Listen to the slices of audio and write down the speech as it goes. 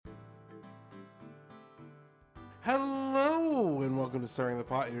Hello, and welcome to Stirring the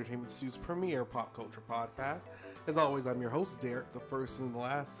Pot, Entertainment Stew's premier pop culture podcast. As always, I'm your host, Derek, the first and the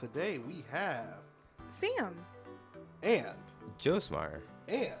last. Today we have Sam. And Josmar.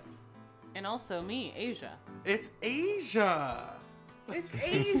 And also me, Asia. It's Asia. It's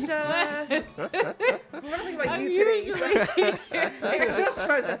Asia. We're not thinking about you today. It's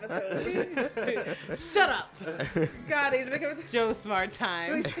Josmar's episode. Shut up. God, Asia, make it Joe Smart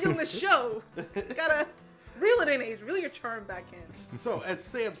time. really stealing the show. Gotta reel it in, Asia. Reel your charm back in. So, as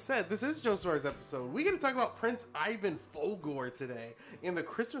Sam said, this is Joe Smar's episode. We're going to talk about Prince Ivan Fogor today and the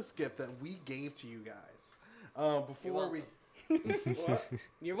Christmas gift that we gave to you guys. Before we... What?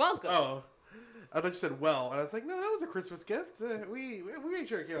 You're welcome. Oh, I thought you said well, and I was like, no, that was a Christmas gift. We made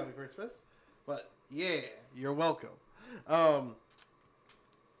sure it came out at Christmas. But yeah, you're welcome.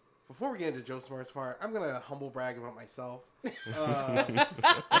 Before we get into Joe Smart's part, I'm gonna humble brag about myself.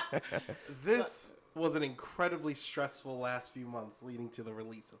 This was an incredibly stressful last few months leading to the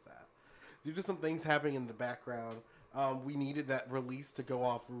release of that. Due to some things happening in the background, we needed that release to go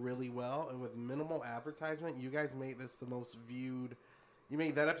off really well, and with minimal advertisement, you guys made this the most viewed. You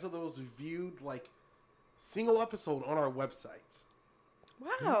made that episode the most viewed, like, single episode on our website.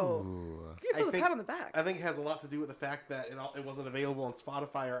 Wow. Give yourself a pat on the back. I think it has a lot to do with the fact that it wasn't available on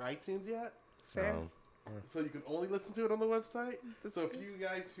Spotify or iTunes yet. It's fair. So you can only listen to it on the website. That's so good. if you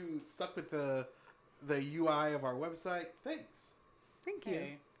guys who stuck with the UI of our website, thanks. Thank you.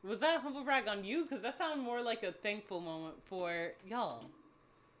 Hey, was that a humble brag on you? Because that sounded more like a thankful moment for y'all.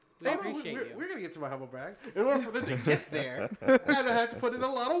 We appreciate you. We're going to get to my humble brag. In order for them to get there, I'm going to have to put in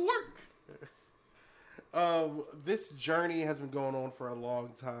a lot of work. This journey has been going on for a long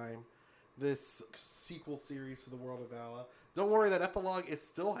time. This sequel series to The World of Valor. Don't worry, that epilogue is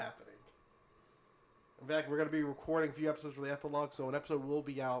still happening. In fact, we're going to be recording a few episodes for the epilogue, so an episode will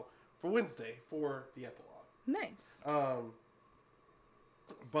be out for Wednesday for the epilogue. Nice.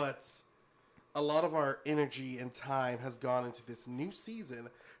 But a lot of our energy and time has gone into this new season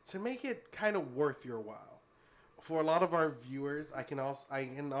to make it kind of worth your while. For a lot of our viewers, I can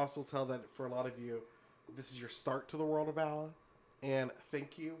also tell that for a lot of you, this is your start to the World of Valor, and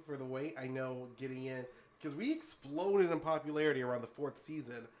thank you for the wait. I know getting in, because we exploded in popularity around the 4th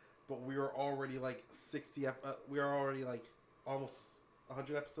season, but we were already like we are already like almost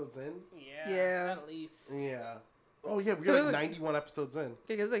 100 episodes in. Yeah. At least. Yeah. Oh yeah, we got like 91 episodes in.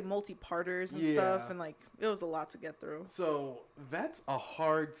 Because it was like multi-parters and Yeah. stuff, and like it was a lot to get through. So that's a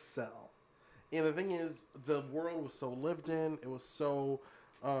hard sell. And the thing is, the world was so lived in. It was so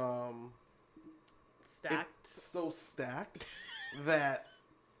stacked that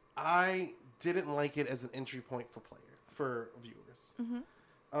I didn't like it as an entry point for viewers. Mm-hmm.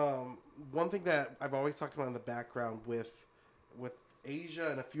 One thing that I've always talked about in the background with Asia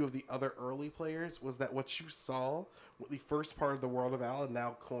and a few of the other early players was that what you saw with the first part of the World of Valor,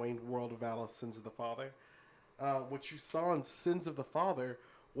 now coined World of Valor Sins of the Father, what you saw in Sins of the Father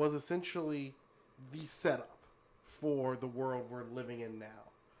was essentially the setup for the world we're living in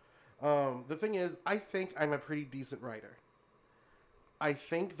now. The thing is, I think I'm a pretty decent writer. I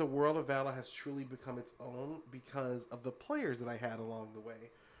think the World of Valor has truly become its own because of the players that I had along the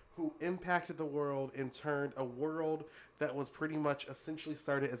way, who impacted the world and turned a world that was pretty much essentially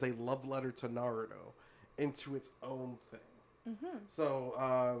started as a love letter to Naruto into its own thing. Mm-hmm.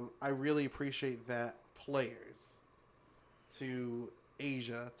 So I really appreciate that players, to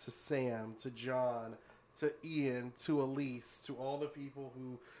Asia, to Sam, to John, to Ian, to Elise, to all the people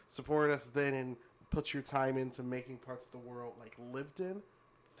who supported us then and put your time into making parts of the world like lived in.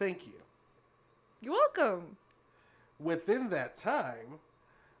 Thank you. You're welcome. Within that time,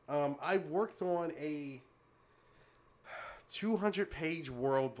 I've worked on a 200-page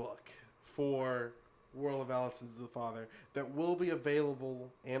world book for World of Valor Sins of the Father that will be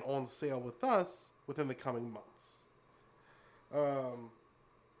available and on sale with us within the coming months.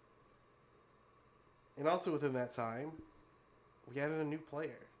 And also within that time, we added a new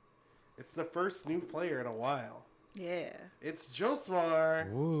player. It's the first new player in a while. Yeah. It's Josmar.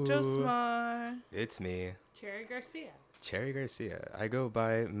 Woo. Josmar. It's me, Cherry Garcia. Cherry Garcia. I go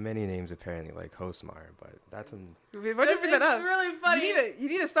by many names apparently, like Hosmar, but that's an. Why'd you bring that up? It's really funny. You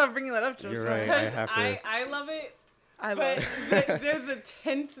need to stop bringing that up, Josmar. You're right. I Because have to. I love it. I But love it. there's a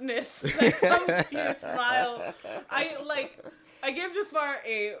tenseness that comes to your smile. I gave Jasmar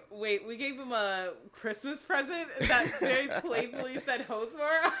we gave him a Christmas present that very playfully said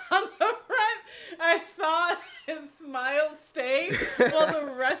Hosmar on the front. I saw his smile stay while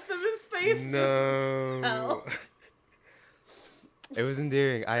the rest of his face just fell. It was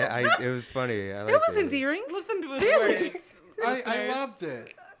endearing. It was funny. I liked It was endearing. Listen to his Really? words. I listeners. loved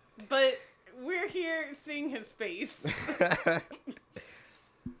it. But we're here seeing his face.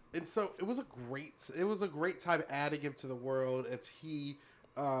 And so it was a great time adding him to the world as he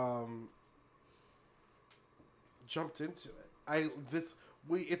jumped into it.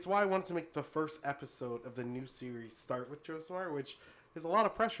 It's why I wanted to make the first episode of the new series start with Josemar, which is a lot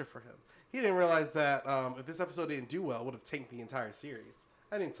of pressure for him. He didn't realize that if this episode didn't do well, it would have tanked the entire series.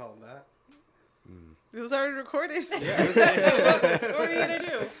 I didn't tell him that. It was already recorded. What were you gonna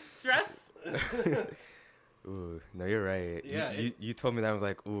do? Stress? Ooh, no, you're right. Yeah, You told me that. I was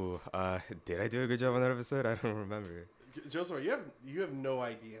like, ooh, did I do a good job on that episode? I don't remember. Josemar, you have no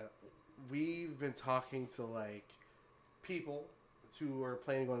idea. We've been talking to like people who are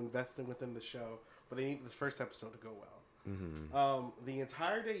planning on investing within the show, but they need the first episode to go well. Mm-hmm. The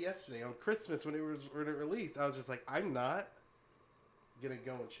entire day yesterday on Christmas when it released, I was just like, I'm not gonna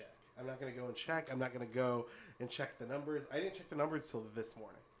go and check. I'm not gonna go and check. I'm not gonna go and check the numbers. I didn't check the numbers till this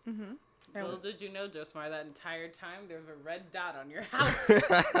morning. Mm-hmm. Little did you know, Josemar, that entire time there was a red dot on your house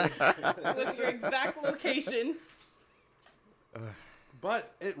with your exact location.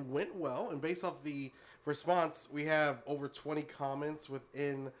 But it went well, and based off the response, we have over 20 comments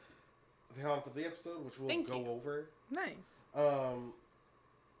within the comments of the episode, which we'll go over. Nice. A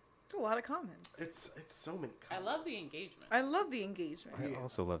lot of comments. It's so many comments. I love the engagement. I love the engagement. I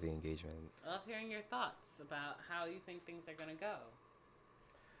also love the engagement. I love hearing your thoughts about how you think things are going to go.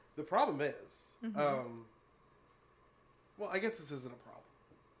 The problem is, well, I guess this isn't a problem.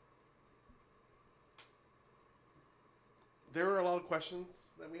 There are a lot of questions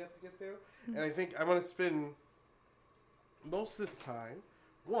that we have to get through, and I think I'm going to spend most of this time,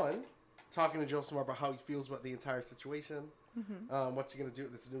 one, talking to Josemar about how he feels about the entire situation, what's he going to do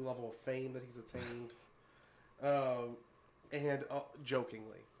with this new level of fame that he's attained, and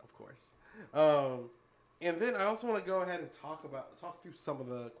jokingly, of course. And then I also want to go ahead and talk through some of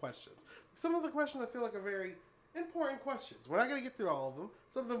the questions. Some of the questions I feel like are very important questions. We're not going to get through all of them.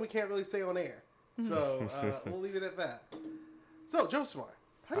 Some of them we can't really say on air. So we'll leave it at that. So, Josemar,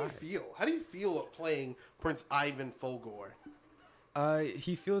 how do you feel? How do you feel about playing Prince Ivan Folgore?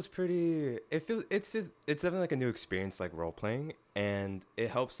 He feels pretty. It's definitely like a new experience, like role playing, and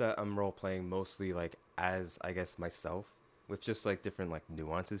it helps that I'm role playing mostly like as I guess myself, with just like different like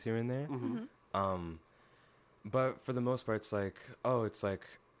nuances here and there. But for the most part, it's like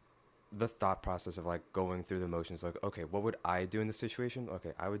the thought process of like going through the motions. Like, okay, what would I do in this situation?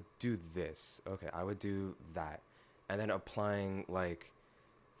 Okay, I would do this. Okay, I would do that, and then applying like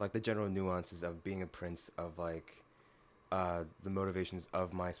the general nuances of being a prince, of like the motivations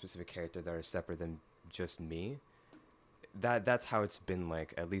of my specific character that are separate than just me. That's how it's been,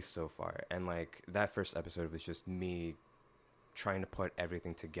 like, at least so far. And like that first episode was just me trying to put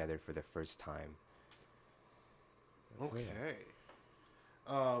everything together for the first time. Okay.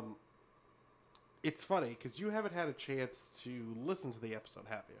 It's funny because you haven't had a chance to listen to the episode,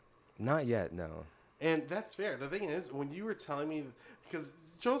 have you? Not yet, no. And that's fair. The thing is, when you were telling me, because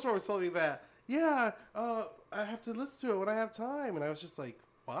Josemar was telling me that, yeah, I have to listen to it when I have time, and I was just like,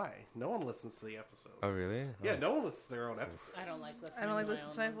 why? No one listens to the episodes. Oh, really? Yeah, no one listens to their own episodes. I don't like listening. I don't like to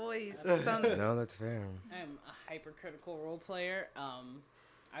listening to my voice. No, that's fair. I'm a hypercritical role player.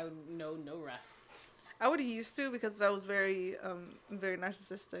 I would know no rest. I would have used to because I was very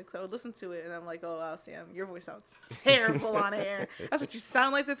narcissistic. So I would listen to it and I'm like, oh wow, Sam, your voice sounds terrible on air. That's what you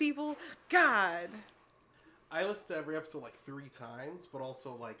sound like to people. God. I listen to every episode like 3 times, but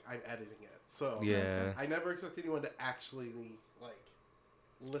also like I'm editing it, so Yeah. I never expect anyone to actually like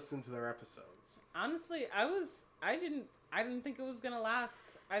listen to their episodes. Honestly, I didn't think it was gonna last.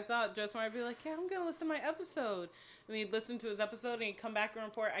 I thought Josemar would be like, yeah, I'm gonna listen to my episode, and he'd listen to his episode and he'd come back and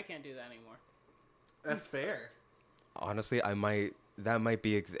report. I can't do that anymore. That's fair. Honestly, that might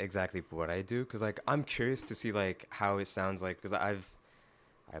be exactly what I do, because like I'm curious to see like how it sounds like, because I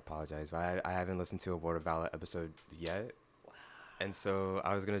apologize, but I haven't listened to a World of Valor episode yet. Wow. And so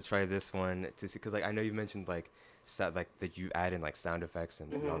I was gonna try this one to see, because like I know you mentioned like that you add in like sound effects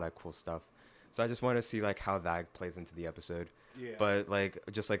and all that cool stuff. So I just want to see like how that plays into the episode. Yeah. But like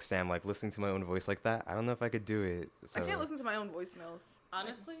just like Sam, like listening to my own voice like that, I don't know if I could do it. So. I can't listen to my own voicemails.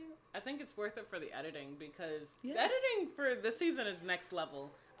 Honestly, I think it's worth it for the editing, because Yeah. the editing for this season is next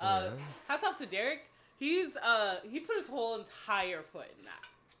level. Yeah. Hats off to Derek. He put his whole entire foot in that.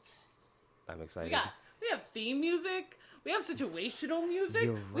 I'm excited. We have theme music. We have situational music.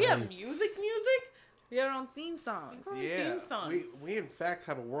 You're We have right. music. We have our own theme songs. Yeah, theme songs. we in fact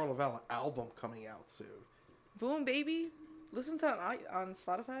have a World of Valor album coming out soon. Boom Baby. Listen to it on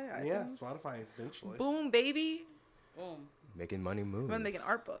Spotify. iTunes. Yeah, Spotify eventually. Boom Baby. Boom. Making money moves. I'm gonna make an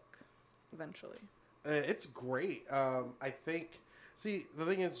art book eventually. It's great. I think See, the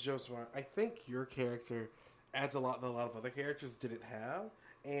thing is, Joe Smart, I think your character adds a lot that a lot of other characters didn't have.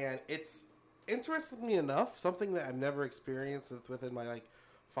 And it's, interestingly enough, something that I've never experienced within my, like,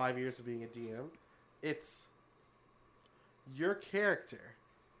 5 years of being a DM. It's, your character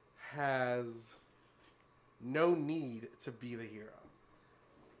has no need to be the hero.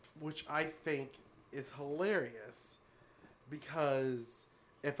 Which I think is hilarious. Because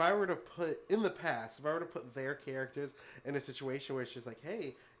if I were to put, in the past, if I were to put their characters in a situation where it's just like,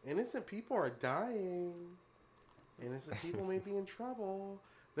 hey, innocent people are dying. Innocent people may be in trouble.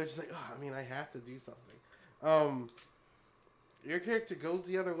 They're just like, oh, I mean, I have to do something. Your character goes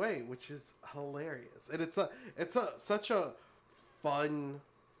the other way, which is hilarious. And it's such a fun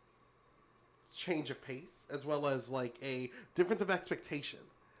change of pace, as well as like a difference of expectation.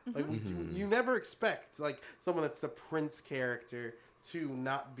 Like you never expect like someone that's the prince character to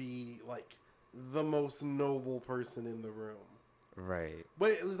not be like the most noble person in the room. Right.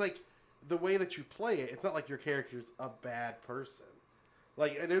 But it's like the way that you play it, it's not like your character's a bad person.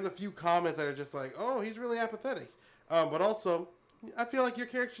 Like there's a few comments that are just like, oh, he's really apathetic. But also, I feel like your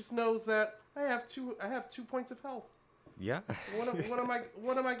character just knows that I have 2 points of health. Yeah. What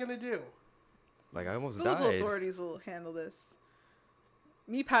am I gonna do? Like I almost The local died. authorities will handle this.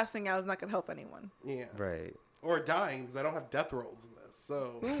 Me passing out is not gonna help anyone. Yeah. Right. Or dying because I don't have death rolls in this.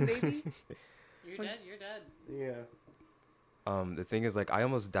 So Ooh, baby. You're dead. You're dead. yeah. The thing is, like, I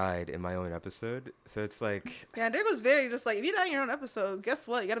almost died in my own episode, so it's like, Yeah, Derek was very just like, if you die in your own episode, guess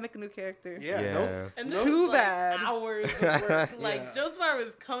what? You gotta make a new character. Yeah. Yeah. And those- Too like, bad. Hours of work. Like Yeah. Josemar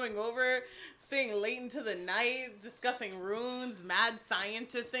was coming over, staying late into the night, discussing runes, mad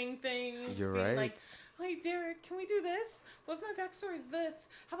scientisting things. you're being right. Like, hey Derek, can we do this? What if my backstory is this?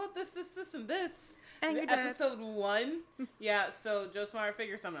 How about this, and this? And you're dead. Episode 1. Yeah. So Josemar,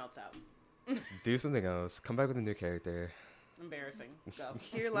 figure something else out. Do something else. Come back with a new character. Embarrassing. Go.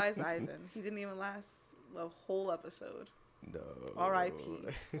 Here lies Ivan. He didn't even last the whole episode. No. R.I.P.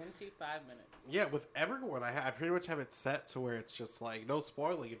 25 minutes. Yeah, with everyone, I pretty much have it set to where it's just like no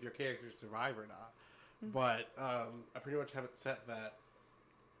spoiling if your characters survive or not. But I pretty much have it set that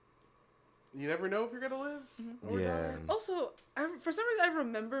you never know if you're gonna live. Or Yeah. die. Also, for some reason, I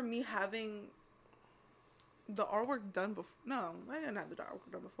remember me having the artwork done before. No, I didn't have the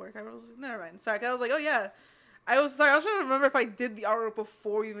artwork done before. I was never mind. Sorry, I was like, oh yeah. I was trying to remember if I did the artwork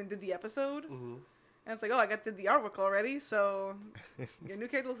before we even did the episode. Mm-hmm. And it's like, oh, I did the artwork already, so your new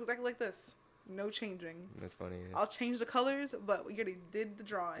character looks exactly like this. No changing. That's funny. I'll change the colors, but we already did the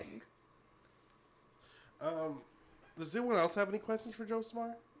drawing. Does anyone else have any questions for Joe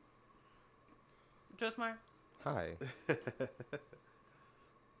Smart? Josemar. Hi.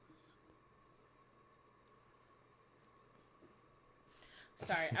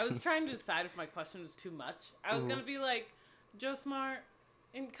 Sorry, I was trying to decide if my question was too much. I was gonna be like, Josemar,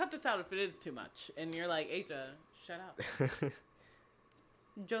 and cut this out if it is too much. And you're like, Aja, shut up.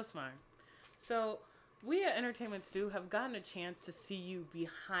 Josemar. So, we at Entertainment Stew have gotten a chance to see you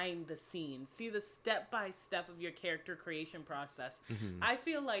behind the scenes, see the step-by-step of your character creation process. I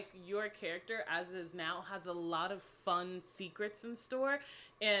feel like your character, as is now, has a lot of fun secrets in store,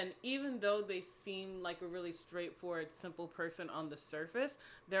 and even though they seem like a really straightforward, simple person on the surface,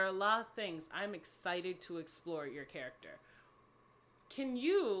 there are a lot of things I'm excited to explore your character. Can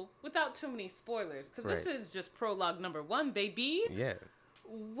you, without too many spoilers, because this Right. is just prologue number 1, baby, Yeah.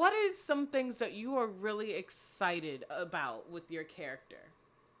 what is some things that you are really excited about with your character?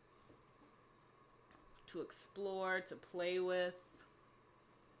 To explore, to play with?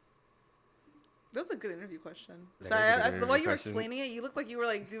 That's a good interview question. That Sorry, is a good the way interview you were question. explaining it, you looked like you were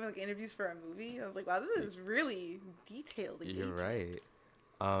like doing like interviews for a movie. I was like, wow, this is really detailed. You're engagement.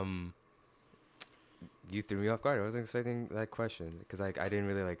 right. You threw me off guard. I wasn't expecting that question because like I didn't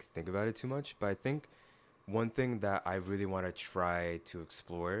really like think about it too much. But I think one thing that I really want to try to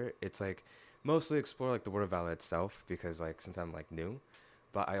explore, it's like mostly explore like the World of Valor itself because like since I'm like new,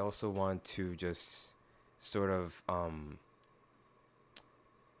 but I also want to just sort of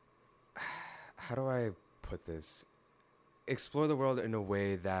how do I put this? Explore the world in a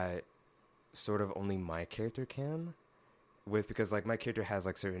way that sort of only my character can. Because like my character has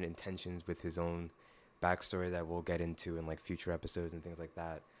like certain intentions with his own backstory that we'll get into in like future episodes and things like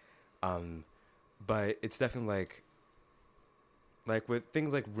that. But it's definitely like with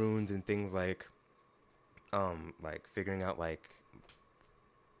things like runes and things like figuring out like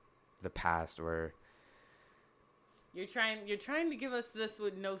the past or You're trying to give us this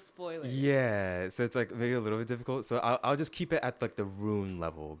with no spoilers. yeah, so it's like maybe a little bit difficult. So I'll just keep it at like the rune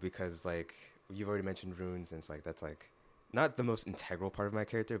level because like you've already mentioned runes and it's like that's like not the most integral part of my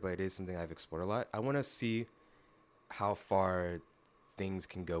character, but it is something I've explored a lot. I want to see how far things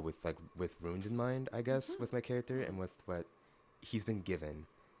can go with runes in mind, I guess, with my character and with what he's been given,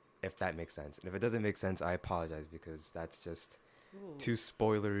 if that makes sense. And if it doesn't make sense, I apologize because that's just Ooh, too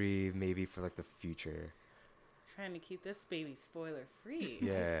spoilery, maybe for like the future. trying to keep this baby spoiler free.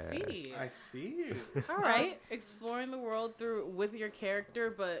 Yeah. I see. I see you. All right, exploring the world with your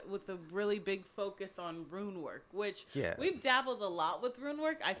character, but with a really big focus on rune work, which Yeah. we've dabbled a lot with rune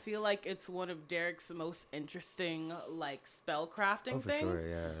work. I feel like it's one of Derek's most interesting, like, spell crafting Oh, for things. sure,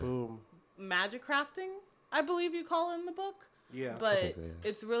 yeah. Boom. Magic crafting, I believe you call it in the book. Yeah. But think so, yeah.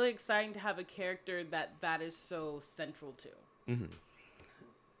 it's really exciting to have a character that is so central to. Mm-hmm.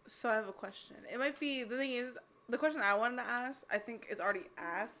 So I have a question. It might be, the thing is, the question I wanted to ask, I think is already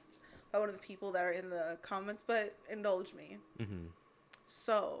asked by one of the people that are in the comments, but indulge me. Mm-hmm.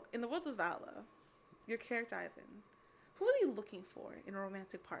 So, in the world of Vala, your character Ivan, who are you looking for in a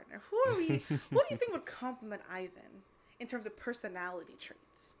romantic partner? What do you think would complement Ivan in terms of personality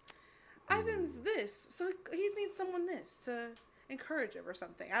traits? Ivan's this, so he needs someone this to encourage him or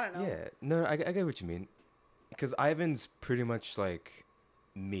something. I don't know. Yeah, no, I get what you mean, because Ivan's pretty much like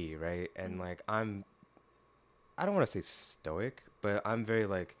me, right? And like I don't want to say stoic, but I'm very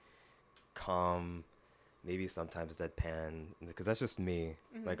like calm, maybe sometimes deadpan, because that's just me,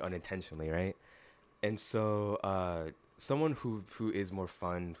 like unintentionally, right? And so someone who is more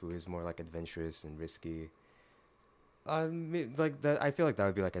fun, who is more like adventurous and risky, like that, I feel like that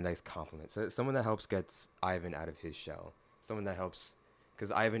would be like a nice compliment. So someone that helps gets Ivan out of his shell, someone that helps,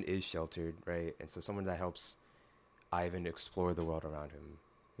 because Ivan is sheltered, right? And so someone that helps Ivan explore the world around him,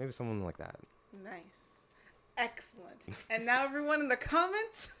 maybe someone like that. Nice. Excellent. And now everyone in the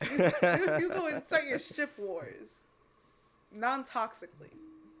comments, you go and start your ship wars. Non-toxically.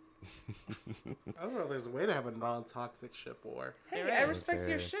 I don't know if there's a way to have a non-toxic ship war. Hey, There I is. respect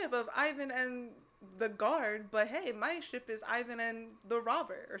your ship of Ivan and the guard, but hey, my ship is Ivan and the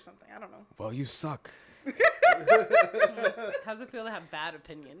robber or something. I don't know. Well, you suck. How's it feel to have bad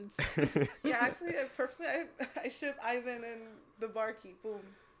opinions? Yeah, actually, personally, I ship Ivan and the barkeep. Boom.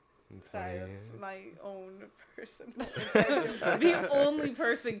 Sorry, that's my own person. The only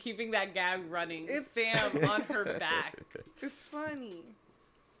person keeping that gag running, It's- Sam on her back. It's funny.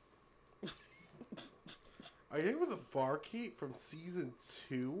 Are you with a barkeep from season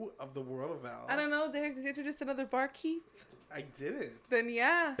 2 of The World of Val? I don't know, Derek, did you introduce another barkeep? I didn't. Then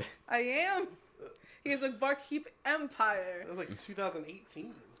yeah, I am. He has a barkeep empire. It was like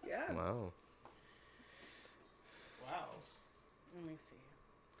 2018. Yeah. Wow. Wow. Let me see.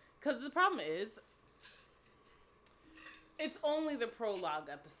 Because the problem is, it's only the prologue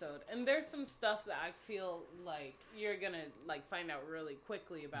episode, and there's some stuff that I feel like you're gonna like find out really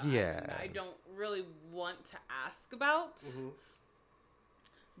quickly about. Yeah. Ivan that I don't really want to ask about. Mm-hmm.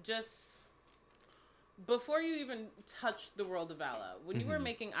 Just before you even touched the world of Vala, when you were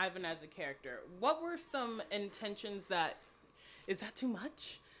making Ivan as a character, what were some intentions that? Is that too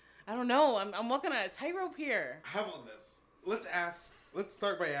much? I don't know. I'm walking on a tightrope here. How about this? Let's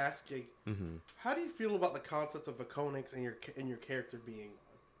start by asking, how do you feel about the concept of Vaconics and your character being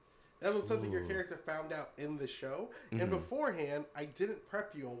one? That was something your character found out in the show, and beforehand, I didn't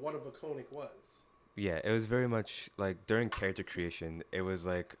prep you on what a Vaconic was. Yeah, it was very much like during character creation, it was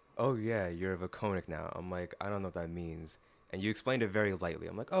like, oh yeah, you're a Vaconic now. I'm like, I don't know what that means. And you explained it very lightly.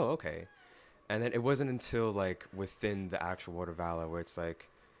 I'm like, oh, okay. And then it wasn't until like within the actual World of Vala where it's like,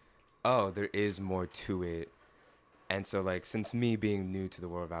 oh, there is more to it. And so like, since me being new to the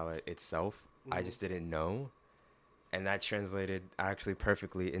World of Vala itself, I just didn't know. And that translated actually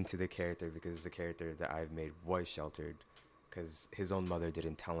perfectly into the character because the character that I've made was sheltered because his own mother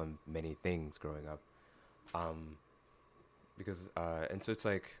didn't tell him many things growing up. And so it's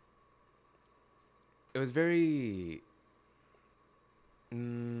like, it was very,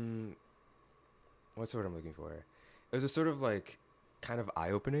 what's the word I'm looking for? It was a sort of like, kind of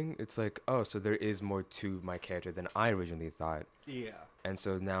eye-opening. It's like, oh, so there is more to my character than I originally thought. Yeah. And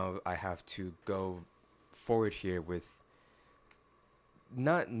so now I have to go forward here with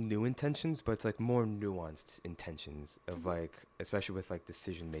not new intentions, but it's like more nuanced intentions of like, especially with like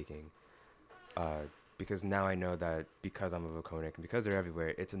decision making. Because now I know that because I'm a Vaconic and because they're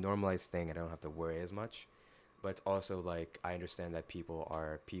everywhere, it's a normalized thing and I don't have to worry as much. But it's also like, I understand that people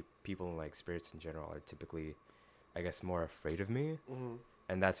and like spirits in general are typically, I guess, more afraid of me. Mm-hmm.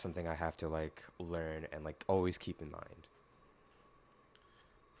 And that's something I have to like learn and like always keep in mind.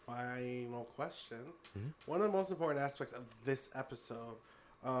 Final question. Mm-hmm. One of the most important aspects of this episode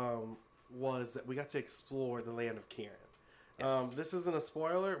was that we got to explore the land of Kieran. Yes. This isn't a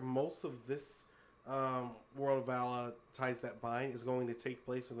spoiler. Most of this World of Vala Ties That Bind is going to take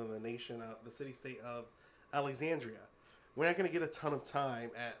place within the city-state of Alexandria. we're not going to get a ton of time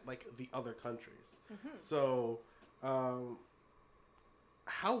at like the other countries. So, how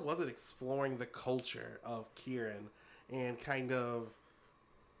was it exploring the culture of Kieran and kind of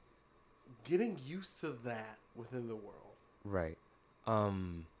getting used to that within the world? Right.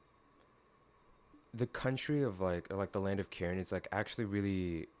 The country of like the land of Kieran is like actually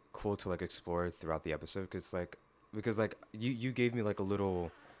really cool to like explore throughout the episode because you gave me like a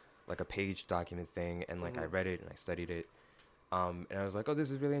little like a page document thing and like I read it and I studied it. And I was like, oh,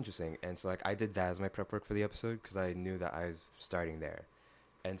 this is really interesting. And so like I did that as my prep work for the episode because I knew that I was starting there.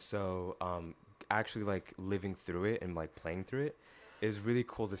 And so actually like living through it and like playing through it is really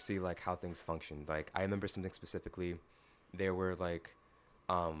cool to see like how things function. Like I remember something specifically. There were like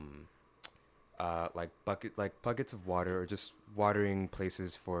buckets of water or just watering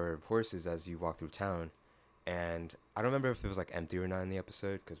places for horses as you walk through town. And I don't remember if it was like empty or not in the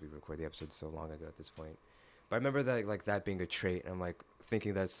episode because we recorded the episode so long ago at this point. But I remember that like that being a trait, and I'm like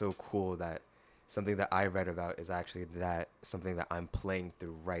thinking that's so cool that something that I read about is actually that something that I'm playing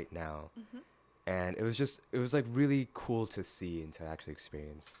through right now. And it was like really cool to see and to actually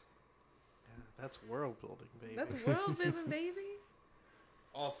experience. Yeah, that's world building, baby. That's world building, baby.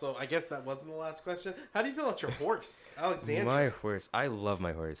 Also, I guess that wasn't the last question. How do you feel about your horse, Alexander? My horse. I love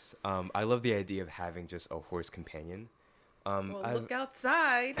my horse. I love the idea of having just a horse companion. Well, look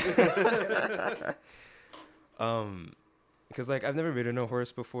outside. Because like I've never ridden a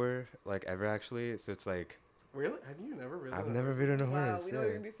horse before, like ever actually. So it's like Really? Have you never ridden? I've a never horse? ridden a Wow, horse. we know what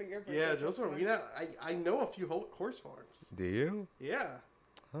Yeah. you're gonna do for your birthday. Yeah, this Joseph. month. I know a few horse farms. Do you? Yeah.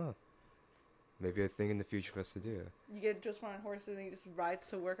 Huh. Maybe a thing in the future for us to do. You get just on horses and he just rides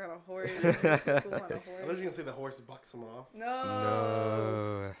to work on a horse. And goes to school on a I thought you were horse. gonna say the horse bucks him off. No.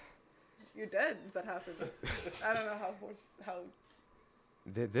 No. You're dead if that happens. I don't know how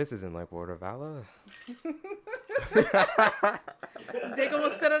This isn't like World of Valor. Dick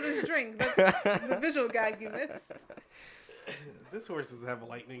almost fed out his drink. That's the visual gag you missed. This horse doesn't have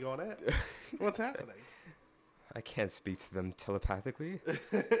lightning on it. What's happening? I can't speak to them telepathically.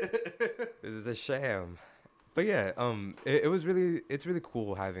 This is a sham. But yeah, it's really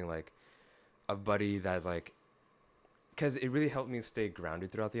cool having like a buddy that like, because it really helped me stay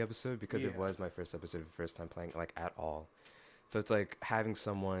grounded throughout the episode because it Yeah. was my first episode, first time playing like at all. So it's like having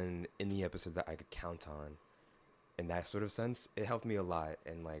someone in the episode that I could count on in that sort of sense. It helped me a lot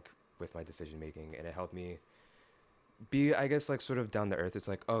and like with my decision making, and it helped me be, I guess, like sort of down to earth. It's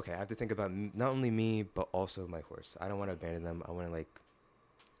like, okay, I have to think about not only me but also my horse. I don't want to abandon them. I want to like,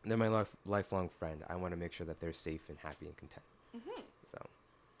 they're my lifelong friend. I want to make sure that they're safe and happy and content. So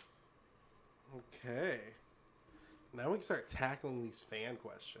Okay. Now we can start tackling these fan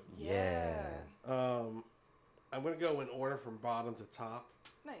questions. yeah. I'm gonna go in order from bottom to top,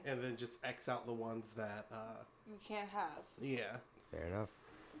 Nice. and then just X out the ones that. You can't have. Yeah. Fair enough.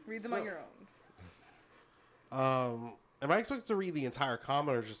 Read them So- on your own. Am I expected to read the entire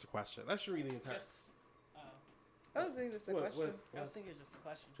comment or just a question? I should read the entire. Just, I was thinking this is a What- question. what- I was thinking just a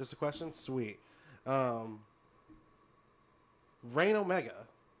question. Just a question? Sweet. Rain Omega.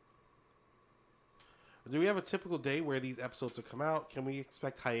 Do we have a typical day where these episodes will come out? Can we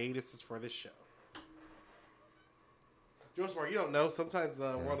expect hiatuses for this show? Joseph, you don't know. Sometimes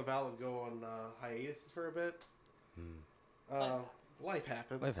the World of Valor go on hiatus for a bit. Life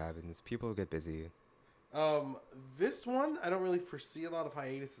happens. Life happens. People get busy. This one, I don't really foresee a lot of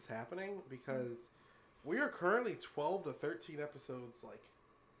hiatuses happening because we are currently 12 to 13 episodes like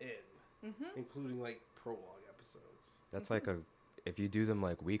in, including like prologue episodes. That's like if you do them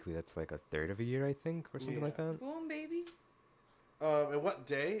like weekly, that's like a third of a year, I think, or something like that. Boom, baby. And what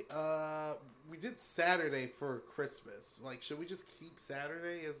day? We did Saturday for Christmas. Like, should we just keep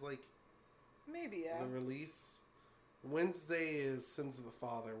Saturday as like Maybe, yeah. the release? Wednesday is Sins of the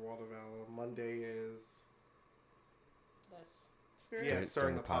Father, World of Valor. Monday is Spirit. yeah,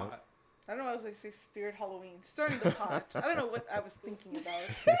 Stirring the Pot. I don't know. I was like, say Spirit Halloween. Stirring the pot. I don't know what I was thinking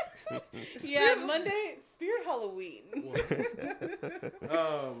about. Yeah, Monday, Spirit Halloween.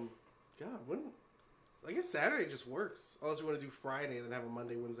 God, when? I guess Saturday just works. Unless you want to do Friday, then have a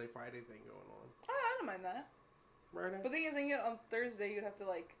Monday, Wednesday, Friday thing going on. I don't mind that. Friday. But then you think on Thursday you'd have to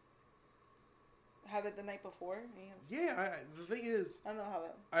like have it the night before. And you have- Yeah, the thing is, I don't know how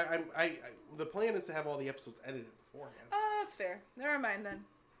that. I the plan is to have all the episodes edited beforehand. Oh, that's fair. Never mind then.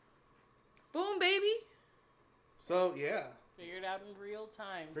 Boom, baby. So yeah, Figure it out in real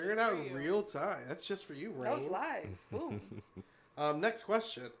time. figure it just out for in you. real time. That's just for you, That was Rain. live. Boom. Next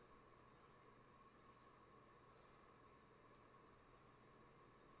question.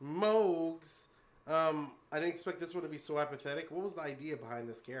 Mogs. I didn't expect this one to be so apathetic. What was the idea behind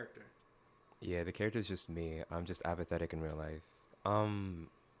this character? Yeah, the character's just me. I'm just apathetic in real life.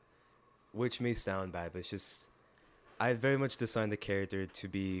 Which may sound bad, but it's just I very much designed the character to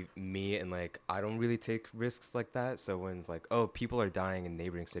be me, and like I don't really take risks like that. So when it's like, oh, people are dying in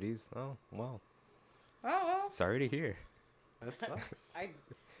neighboring cities, oh well, Oh well. sorry to hear. That sucks.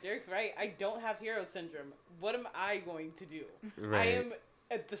 Derek's right. I don't have hero syndrome. What am I going to do? Right. I am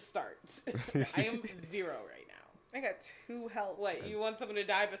at the start. I am 0 right now. I got 2 health. What, you want someone to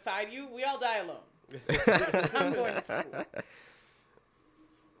die beside you? We all die alone. I'm going to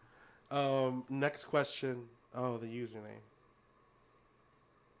school. Next question. Oh, the username.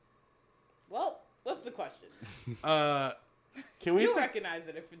 Well, what's the question? Can we You expect, recognize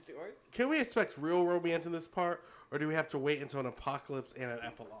it if it's yours. Can we expect real romance in this part, or do we have to wait until an apocalypse and an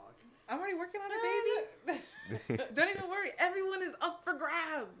epilogue? I'm already working on it, baby. Don't even worry. Everyone is up for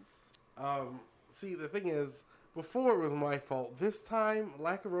grabs. See, the thing is, before it was my fault. This time,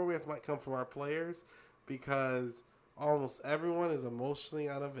 lack of romance might come from our players because almost everyone is emotionally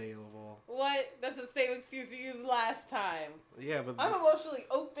unavailable. What? That's the same excuse you used last time. Yeah, but I'm emotionally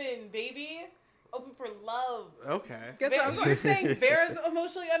open, baby. Open for love. okay. Guess what I'm You're going? saying Vera's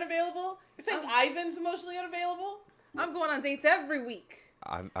emotionally unavailable? You're saying Ivan's emotionally unavailable? I'm going on dates every week.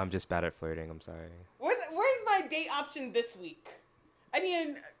 I'm just bad at flirting. I'm sorry. Where's my date option this week? I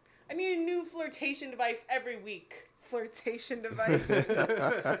need a new flirtation device every week. Flirtation device.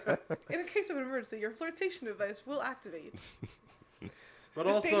 In a case of an emergency, your flirtation device will activate. But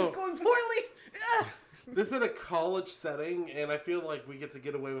This date is also, going poorly. Ugh. this is in a college setting, and I feel like we get to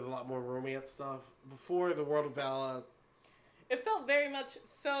get away with a lot more romance stuff. Before the World of Vala, It felt very much,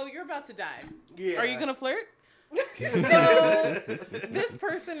 so you're about to die. yeah. Are you gonna flirt? So this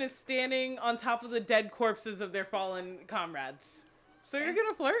person is standing on top of the dead corpses of their fallen comrades. So you're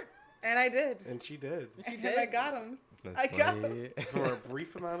gonna flirt? And I did. And she did. She And did. I got him. That's I got funny. For a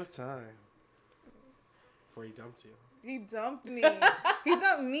brief amount of time. Before he dumped you. He dumped me. He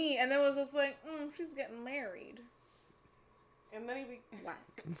dumped me, and then was just like, she's getting married. And then he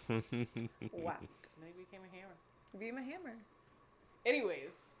Whack. Wow. became a hammer. Be a hammer.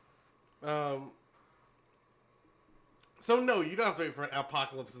 Anyways, So no, you don't have to wait for an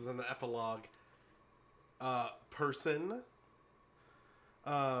apocalypse as an epilogue. Person.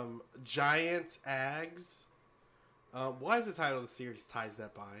 Giant Ags. Why is the title of the series Ties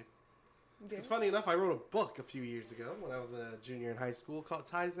That Bind? It's funny enough, I wrote a book a few years ago when I was a junior in high school called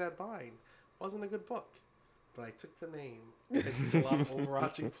Ties That Bind. Wasn't a good book, but I took the name. I took a lot of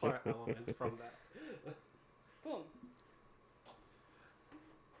overarching plot elements from that.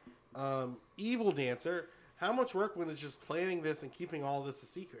 boom. Evil Dancer. How much work went into just planning this and keeping all this a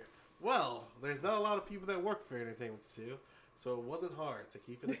secret? Well, there's not a lot of people that work for Entertainment Stew, so it wasn't hard to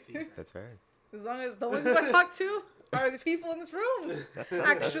keep it a secret. That's fair. As long as the only people I talk to are the people in this room,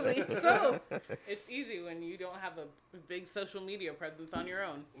 actually. So, It's easy when you don't have a big social media presence on your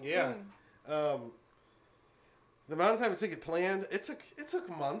own. Yeah. The amount of time it took it planned, it took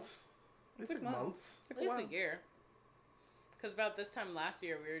months. It took months. At least a year. Because about this time last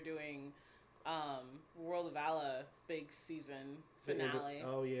year, we were doing World of Vala big season The end of- finale.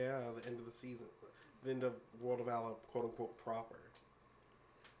 oh yeah, the end of the season. The end of World of Vala, quote unquote, proper.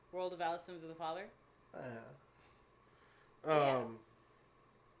 World of Vala Sins of the Father. Yeah.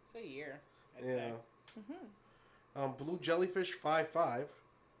 It's a year, I'd Yeah. say. Blue Jellyfish 5-5.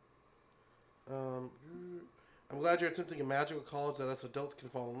 I'm glad you're attempting a magical college that us adults can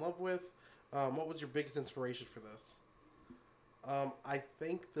fall in love with. What was your biggest inspiration for this? I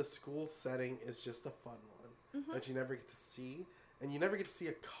think the school setting is just a fun one that you never get to see, and you never get to see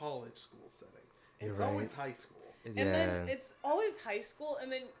a college school setting. You're It's right. always high school. And then it's always high school,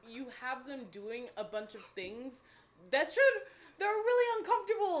 and then you have them doing a bunch of things that they're really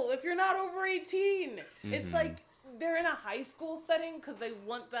uncomfortable if you're not over 18. It's like they're in a high school setting because they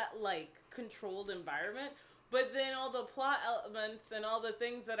want that, like, controlled environment, but then all the plot elements and all the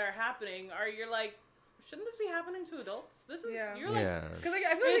things that are happening you're like, shouldn't this be happening to adults? This is, Yeah. you're like, Yeah. because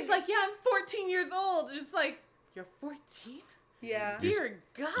I feel it's like, yeah, I'm 14 years old. It's like, you're 14? yeah. Dear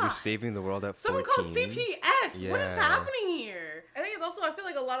God. You're saving the world at 14. Someone called CPS. What is Yeah. happening here? I think it's also, I feel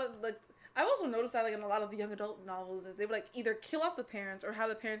like a lot of, like, I've also noticed that, like, in a lot of the young adult novels, that they would, like, either kill off the parents or have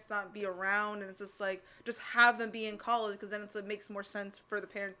the parents not be around, and it's just, like, just have them be in college, because then it makes more sense for the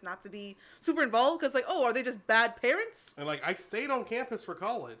parents not to be super involved, because, like, oh, are they just bad parents? And like, I stayed on campus for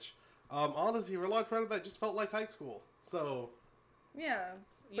college. Honestly, for a large part of that just felt like high school. So Yeah.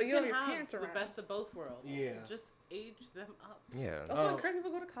 But you don't have your have parents the around. best of both worlds. Yeah. Just age them up. Yeah. Also, Oh. encourage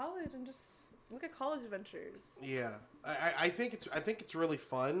people to go to college and just look at college adventures. yeah, I think it's really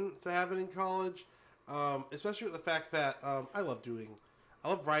fun to have it in college, especially with the fact that I I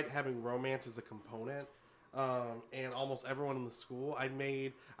love having romance as a component. And almost everyone in the school, I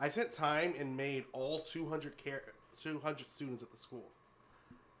spent time and made all 200 students at the school.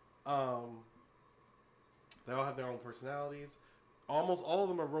 They all have their own personalities. Almost all of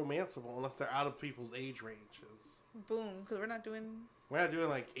them are romanceable unless they're out of people's age ranges. Boom, because we're not doing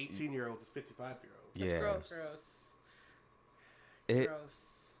like 18-year-olds to 55-year-olds. Yeah. gross.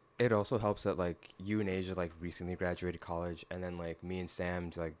 It also helps that like you and Asia like recently graduated college, and then like me and Sam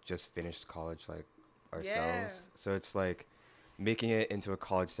like just finished college like ourselves. Yeah. So it's like making it into a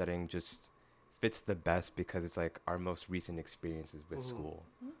college setting just fits the best because it's like our most recent experiences with school.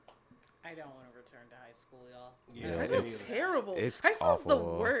 I don't want to return to high school, y'all. Yeah, High me school's neither. terrible. It's High school's the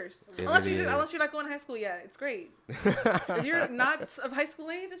awful. worst. It Unless really unless is. you're not going to high school, yeah, it's great. If you're not of high school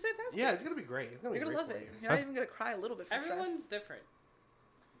age, it's fantastic. Yeah, it's gonna be great. It's gonna You're be gonna great love for it. you. You're not even gonna cry a little bit from Everyone's stress. different.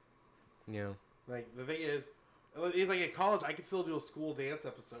 Yeah. Like the thing is, it's like at college, I can still do a school dance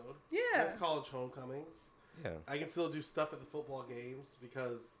episode. Yeah. There's college homecomings. Yeah. I can still do stuff at the football games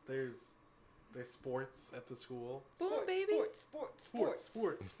because there's sports at the school. Boom, Sports, baby.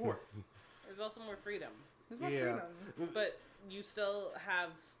 Sports. There's also more freedom. There's more Yeah. freedom. But you still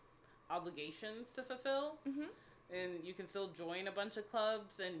have obligations to fulfill. Mhm. And you can still join a bunch of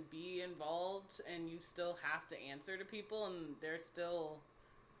clubs and be involved, and you still have to answer to people, and there's still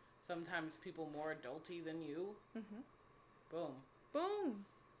sometimes people more adulty than you. Mhm. Boom. Boom.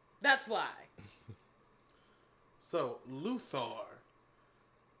 That's why. So Luthor.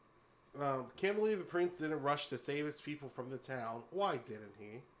 Can't believe the prince didn't rush to save his people from the town. Why didn't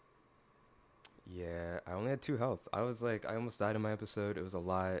he? Yeah, I only had 2 health. I was like, I almost died in my episode. It was a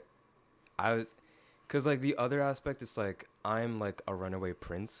lot. Cause like the other aspect is like I'm like a runaway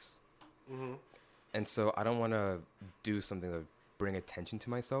prince, Mm-hmm. and so I don't want to do something to bring attention to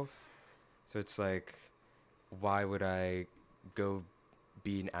myself. So it's like, why would I go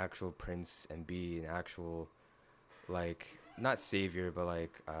be an actual prince and be an actual, like, not savior, but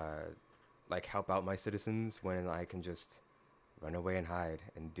like help out my citizens when I can just run away and hide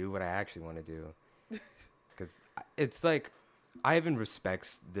and do what I actually want to do? Because it's like Ivan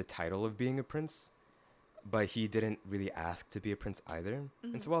respects the title of being a prince, but he didn't really ask to be a prince either.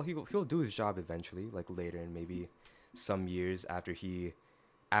 And so while he'll do his job eventually, like later and maybe some years after he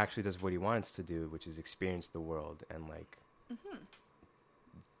actually does what he wants to do, which is experience the world and like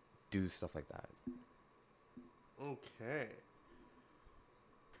do stuff like that. Okay.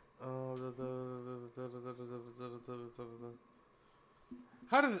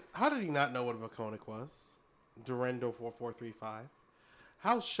 How did he not know what a Vaconic was? Durendo 4435.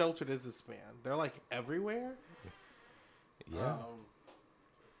 How sheltered is this man? They're like everywhere. Yeah.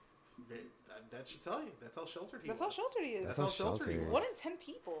 That should tell you. That's how sheltered he That's was. how sheltered he is. That's how how sheltered he sheltered. was. 1 in 10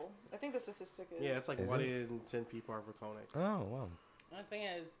 people. I think the statistic is. Yeah, it's like Is 1 it? in 10 people are Vaconics. Oh wow. The thing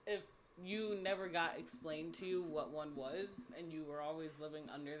is, if you never got explained to you what one was, and you were always living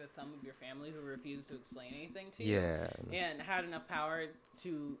under the thumb of your family who refused to explain anything to you, Yeah. and had enough power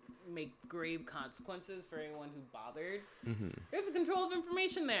to make grave consequences for anyone who bothered, there's a control of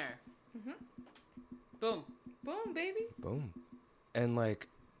information there. Boom. Boom, baby. Boom. And like,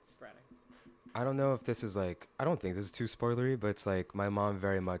 Spreading. I don't know if this is like, I don't think this is too spoilery, but it's like my mom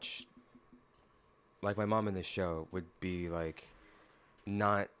very much, like my mom in the show would be like,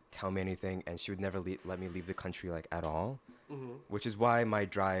 not tell me anything, and she would never let me leave the country like at all, which is why my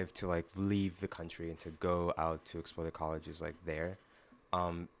drive to like leave the country and to go out to explore the college is like there.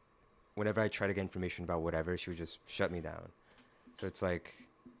 Whenever I try to get information about whatever, she would just shut me down. So it's like,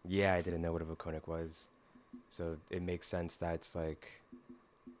 yeah, I didn't know what a Vaconic was, so it makes sense that it's like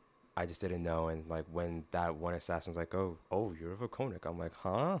I just didn't know. And like when that one assassin was like, oh, you're a Vaconic, I'm like,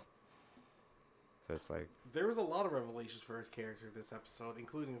 huh? So it's like, There was a lot of revelations for his character this episode,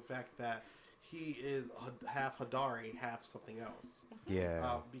 including the fact that he is half Hadari, half something else.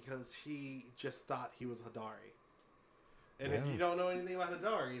 yeah. Because he just thought he was Hadari. And if Yeah. you don't know anything about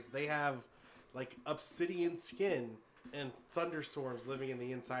Hadaris, they have like obsidian skin and thunderstorms living in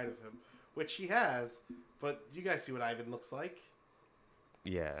the inside of him, which he has. But you guys see what Ivan looks like.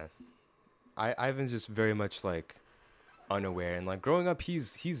 Yeah, Ivan's just very much like unaware, and like growing up,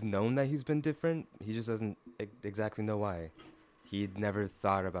 he's known that he's been different. He just doesn't exactly know why. He'd never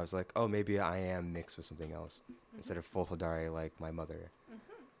thought about it's like, oh, maybe I am mixed with something else instead of full Hadari like my mother.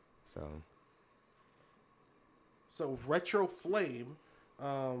 So Retro Flame,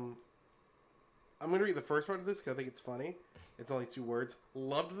 I'm gonna read the first part of this because I think it's funny. It's only 2 words.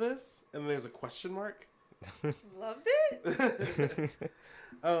 Loved this, and then there's a question mark. Loved it.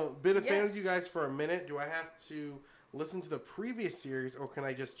 Been a fan of Yes. you guys for a minute. Do I have to listen to the previous series, or can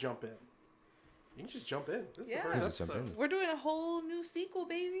I just jump in? You can just jump in. This is Yeah. the first Just jump episode. in. We're doing a whole new sequel,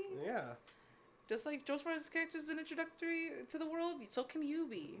 baby. Yeah. Just like Joe Smart's character is an introductory to the world, so can you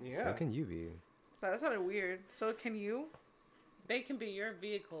be. Yeah. So can you be? That sounded weird. So can you? They can be your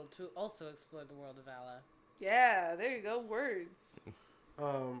vehicle to also explore the world of Allah. Yeah, there you go. Words.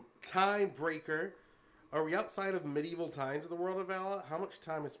 Time Breaker. Are we outside of medieval times of the world of Vala? How much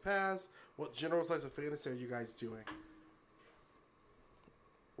time has passed? What general size of fantasy are you guys doing?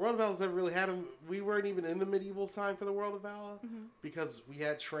 World of Vala's never really had a... We weren't even in the medieval time for the world of Vala because we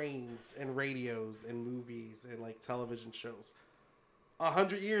had trains and radios and movies and like television shows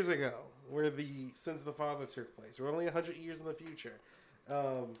 100 years ago where the Sins of the Father took place. We're only 100 years in the future.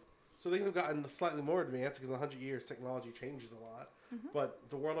 So things have gotten slightly more advanced because in 100 years technology changes a lot. But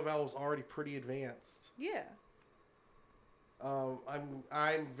the world of Vala was already pretty advanced. Yeah.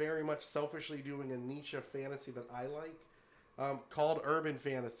 I'm very much selfishly doing a niche of fantasy that I like, called urban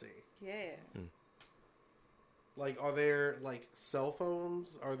fantasy. Yeah. Like, are there like cell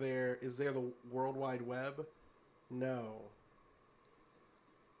phones? Is there the World Wide Web? No.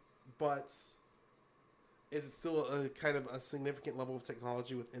 But is it still a kind of a significant level of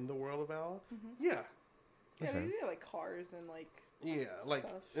technology within the world of Vala? Yeah. Yeah, Okay. maybe like cars and like. Yeah, like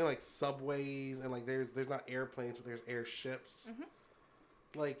Stuff. and like subways and like there's not airplanes but there's airships.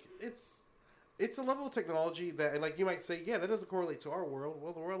 Like it's a level of technology that, and like you might say, yeah, that doesn't correlate to our world.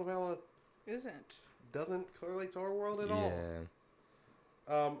 Well, the world of Vala Isn't. doesn't correlate to our world at all.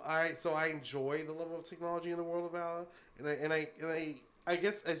 Yeah. I enjoy the level of technology in the world of Vala, and I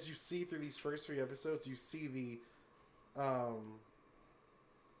guess as you see through these first 3 episodes, you see the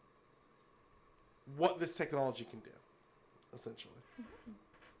what this technology can do, essentially.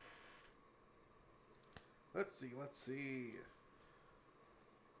 Let's see.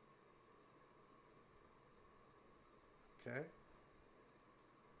 Okay.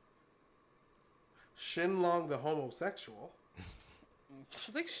 Shenlong the homosexual.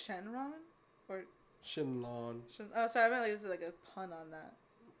 It's like Shenron? Or. Shenlong. Oh, sorry, I meant like this is like a pun on that.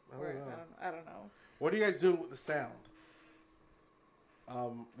 I Or, don't know. I don't know. What are you guys doing with the sound?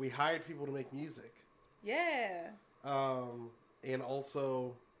 We hired people to make music. Yeah. And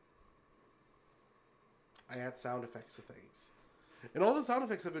also, I add sound effects to things. And all the sound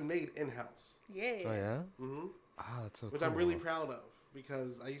effects have been made in-house. Yeah. Oh yeah. Mm-hmm. Ah, that's so Which cool. I'm really proud of.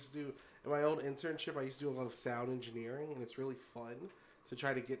 Because I used to do, in my old internship, I used to do a lot of sound engineering. And it's really fun to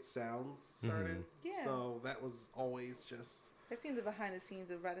try to get sounds started. Yeah. So that was always just... I've seen the behind the scenes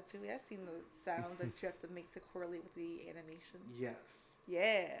of Ratatouille. I've seen the sounds that you have to make to correlate with the animation. Yes.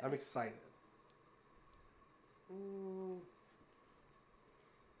 Yeah. I'm excited.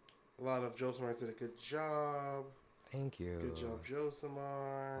 A lot of Joe Samar did a good job. Thank you. Good job, Joe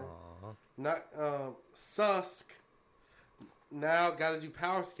Samar. Aw. Not Susk. Now got to do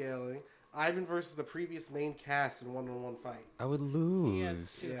power scaling. Ivan versus the previous main cast in one-on-one fights. I would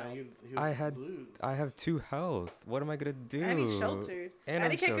lose. Two Yeah, health. you lose. I have 2 health. What am I gonna do? And he's sheltered. And And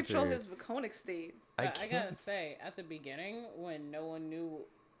I'm he can't control sheltered. his Vaconic state. I But I can't. gotta say, at the beginning, when no one knew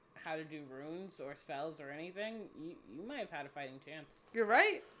how to do runes or spells or anything, you might have had a fighting chance. You're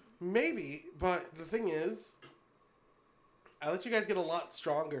right. Maybe, but the thing is, I let you guys get a lot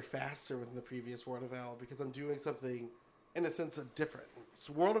stronger faster within the previous World of Al because I'm doing something, in a sense, different.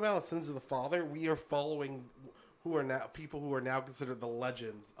 So World of Al, Sins of the Father, we are following people who are now considered the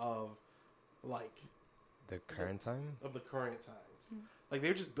legends of, like, The current time? of the current times. Like,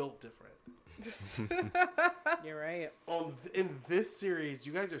 they're just built different. You're right. In this series,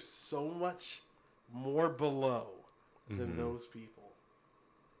 you guys are so much more below than those people.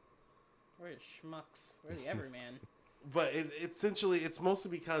 We're the schmucks. We're the everyman. But it's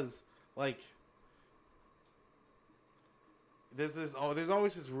mostly because, like, there's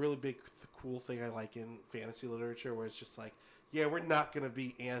always this really big cool thing I like in fantasy literature where it's just like, yeah, we're not gonna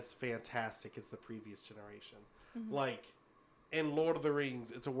be as fantastic as the previous generation. Like in Lord of the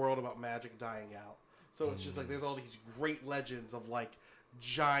Rings, it's a world about magic dying out. So it's just like there's all these great legends of like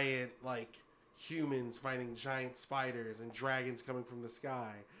giant like humans fighting giant spiders and dragons coming from the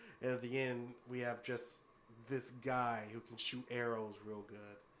sky. And at the end, we have just this guy who can shoot arrows real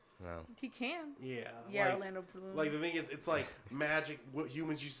good. No. He can. Yeah. Yeah, like, Orlando Bloom. like the thing is, it's like magic. What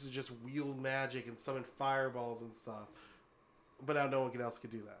humans used to just wield magic and summon fireballs and stuff, but now no one else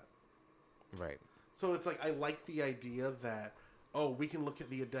could do that. Right. So it's like I like the idea that we can look at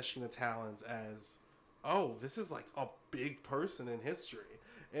the Adeshina Talons as this is like a big person in history,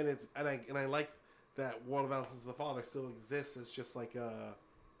 and I like that World of Alice the Father still exists as just like a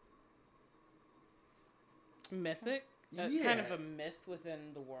Mythic? Yeah. Kind of a myth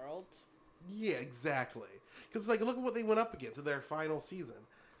within the world. Yeah, exactly. Because like, look at what they went up against in their final season.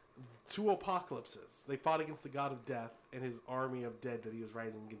 two apocalypses. They fought against the god of death and his army of dead that he was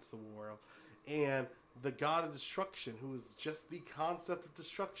rising against the world, and the god of destruction, who is just the concept of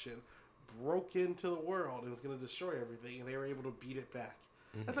destruction, broke into the world and was going to destroy everything, and they were able to beat it back.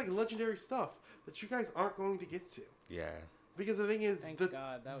 That's like legendary stuff that you guys aren't going to get to. Yeah. Because the thing is, Thank the,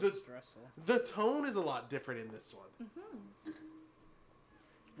 God, that was the, stressful. the tone is a lot different in this one.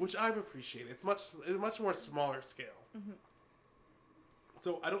 Which I've appreciated. It's much more smaller scale.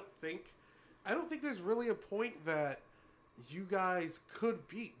 So I don't think there's really a point that you guys could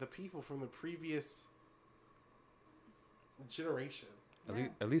beat the people from the previous generation.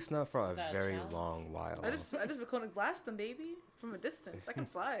 At least not for a Is that a very challenge? long while. I just Draconic blast them, baby, from a distance. I can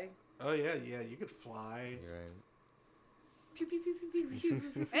fly. Oh yeah, you could fly. You're right. Pew, pew, pew, pew, pew, pew,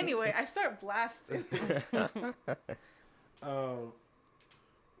 pew. Anyway, I start blasting.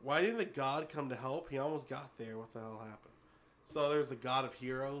 Why didn't the god come to help? He almost got there. What the hell happened? So there's the god of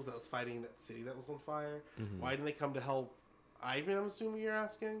heroes that was fighting that city that was on fire. Why didn't they come to help Ivan? I'm assuming you're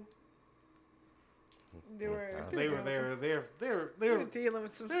asking. They were They were dealing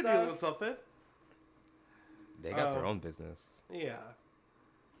with some dealing stuff. with something. They got their own business. Yeah.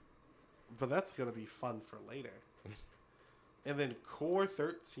 But that's going to be fun for later. And then Core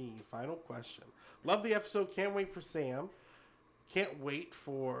 13, final question. Love the episode. Can't wait for Sam. Can't wait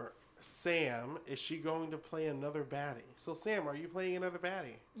for Sam. Is she going to play another baddie? So, Sam, are you playing another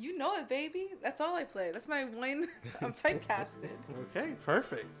baddie? You know it, baby. That's all I play. That's my one. I'm typecasted. Okay,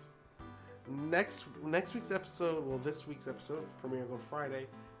 perfect. Next week's episode, well, this week's episode, premiering on Friday,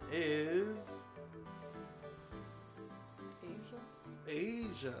 is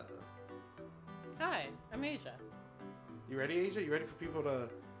Asia. Hi, I'm Asia. You ready, Asia? You ready for people to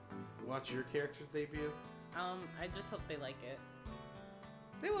watch your character's debut? I just hope they like it.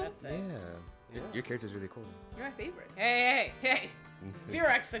 They will. That's it. Yeah. Your character's really cool. You're my favorite. Hey! Zero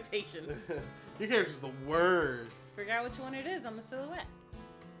expectations. Your character's the worst. Figure out which one it is on the silhouette.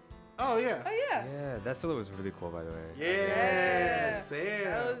 Oh, yeah. Oh yeah. Yeah, that silhouette was really cool, by the way. Yeah, Sam.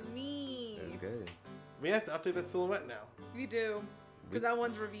 That was me. That was good. We have to update that silhouette now. We do. Because that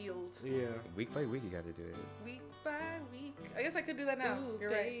one's revealed. Yeah. Week by week, you got to do it. Week by week. I guess I could do that now. Ooh,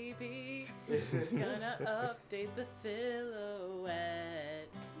 You're right. baby, gonna update the silhouette.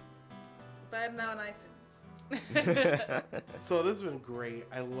 But now on iTunes. So this has been great.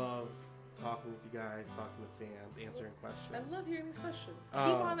 I love talking with you guys, talking to fans, answering questions. I love hearing these questions. Keep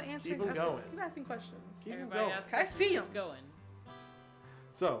Um, on answering keep 'em questions. going. Keep asking questions. Keep 'em Everybody going. else Can I has to see keep 'em? going.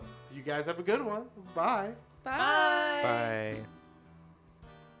 So, you guys have a good one. Bye. Bye. Bye. Bye.